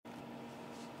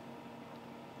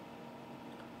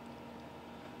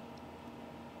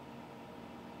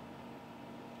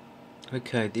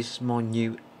Okay, this is my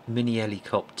new mini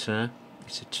helicopter.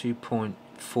 It's a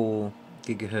 2.4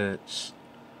 gigahertz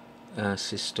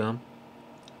system.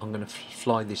 I'm going to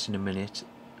fly this in a minute,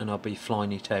 and I'll be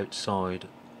flying it outside.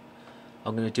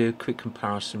 I'm going to do a quick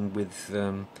comparison with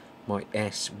my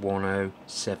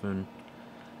S107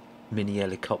 mini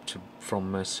helicopter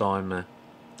from Syma.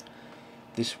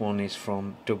 This one is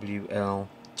from WL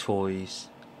Toys.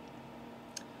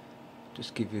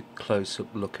 Just give you a close-up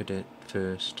look at it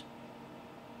first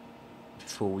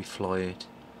before we fly it.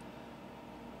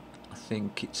 I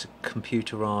think it's a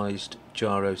computerized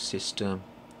gyro system.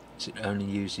 It only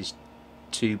uses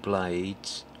 2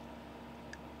 blades,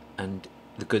 and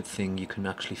the good thing, you can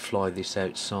actually fly this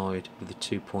outside with a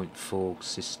 2.4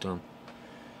 system.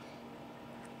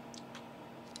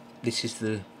 This is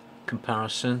the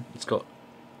comparison. It's got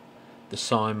the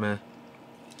Syma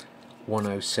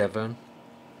 107.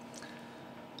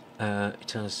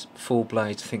 It has 4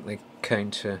 blades. I think they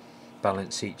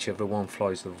counterbalance each other. One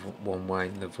flies the one way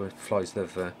and the other flies the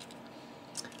other.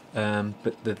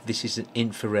 But this is an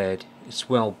infrared. It's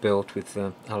well built with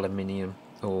aluminium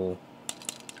or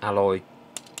alloy.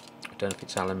 I don't know if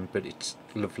it's aluminium, but it's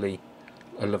a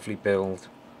lovely build.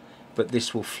 But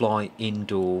this will fly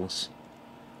indoors.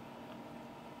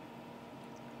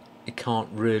 It can't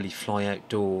really fly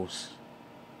outdoors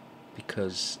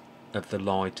because of the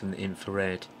light and the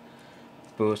infrared,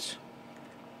 but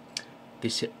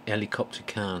this helicopter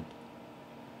can.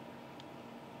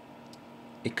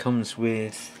 It comes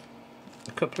with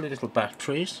a couple of little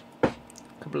batteries, a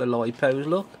couple of lipos,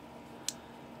 look,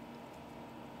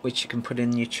 which you can put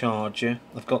in your charger.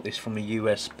 I've got this from a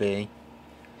USB.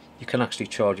 You can actually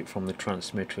charge it from the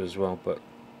transmitter as well, but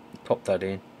pop that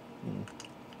in.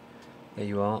 There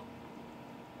you are.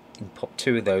 You can pop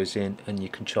 2 of those in and you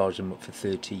can charge them up for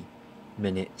 30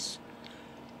 minutes.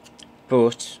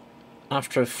 But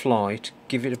after a flight,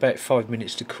 give it about 5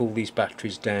 minutes to cool these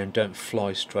batteries down. Don't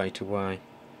fly straight away.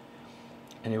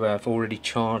 Anyway, I've already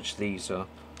charged these up.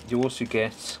 You also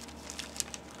get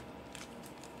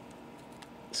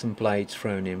some blades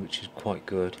thrown in, which is quite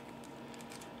good.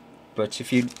 But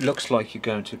if it looks like you're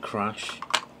going to crash,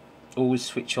 always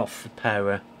switch off the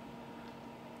power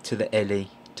to the Hele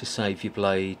to save your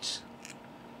blades,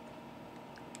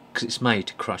 because it's made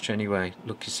to crash anyway.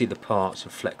 Look, you see the parts are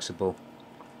flexible.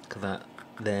 Look at that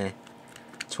there,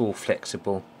 it's all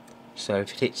flexible, so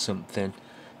if it hits something,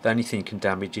 the only thing you can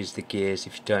damage is the gears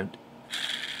if you don't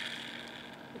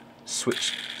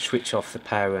switch off the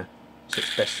power. So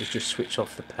it's best to just switch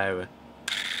off the power.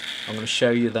 I'm going to show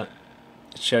you the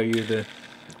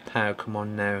power come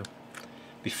on now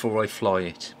before I fly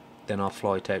it, then I'll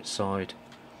fly it outside.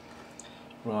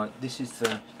 Right, this is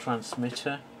the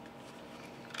transmitter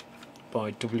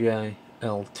by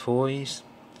WL Toys.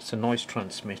 It's a nice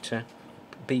transmitter.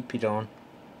 Beep it on.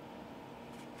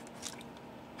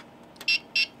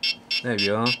 There we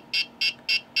are.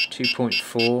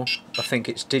 2.4. I think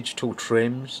it's digital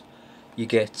trims. You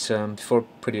get, before I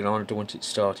put it on, I don't want it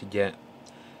started yet,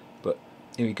 but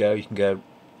here we go. You can go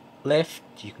left,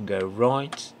 you can go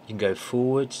right, you can go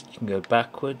forwards, you can go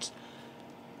backwards,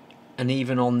 and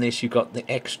even on this you've got the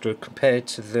extra compared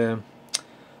to the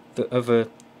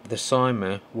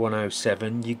Syma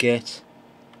 107. You get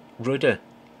rudder.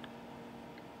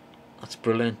 That's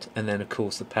brilliant. And then of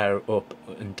course the power up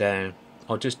and down.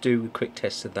 I'll just do a quick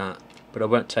test of that, but I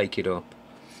won't take it up.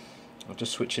 I'll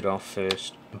just switch it off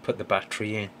first and put the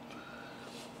battery in.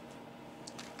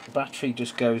 The battery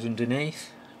just goes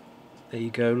underneath. There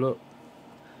you go, look.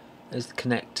 There's the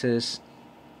connectors.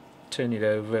 Turn it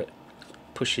over,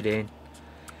 push it in,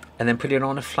 and then put it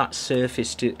on a flat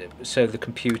surface so the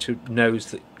computer knows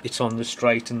that it's on the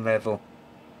straight and level.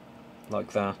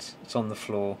 Like that. It's on the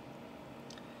floor.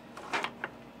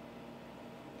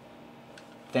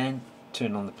 Then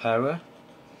turn on the power.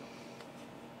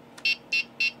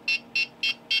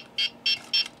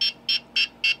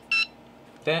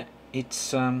 There,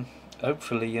 it's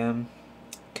hopefully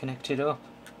connected up.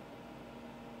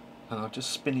 And I'll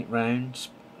just spin it round,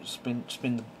 spin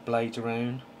the blade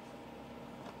around.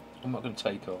 I'm not going to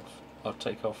take off. I'll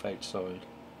take off outside.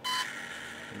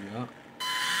 There we are.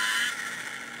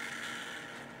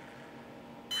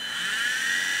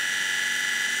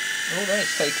 Oh, there,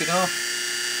 it's taken off.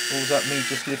 Or was that me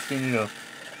just lifting it up?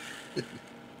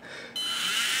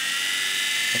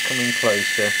 I'll come in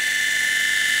closer.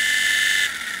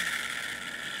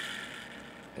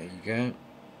 There you go.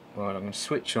 Right, I'm going to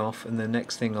switch off, and the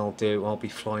next thing I'll do, I'll be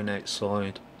flying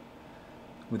outside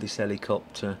with this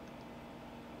helicopter.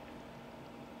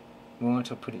 Right,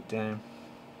 I'll put it down.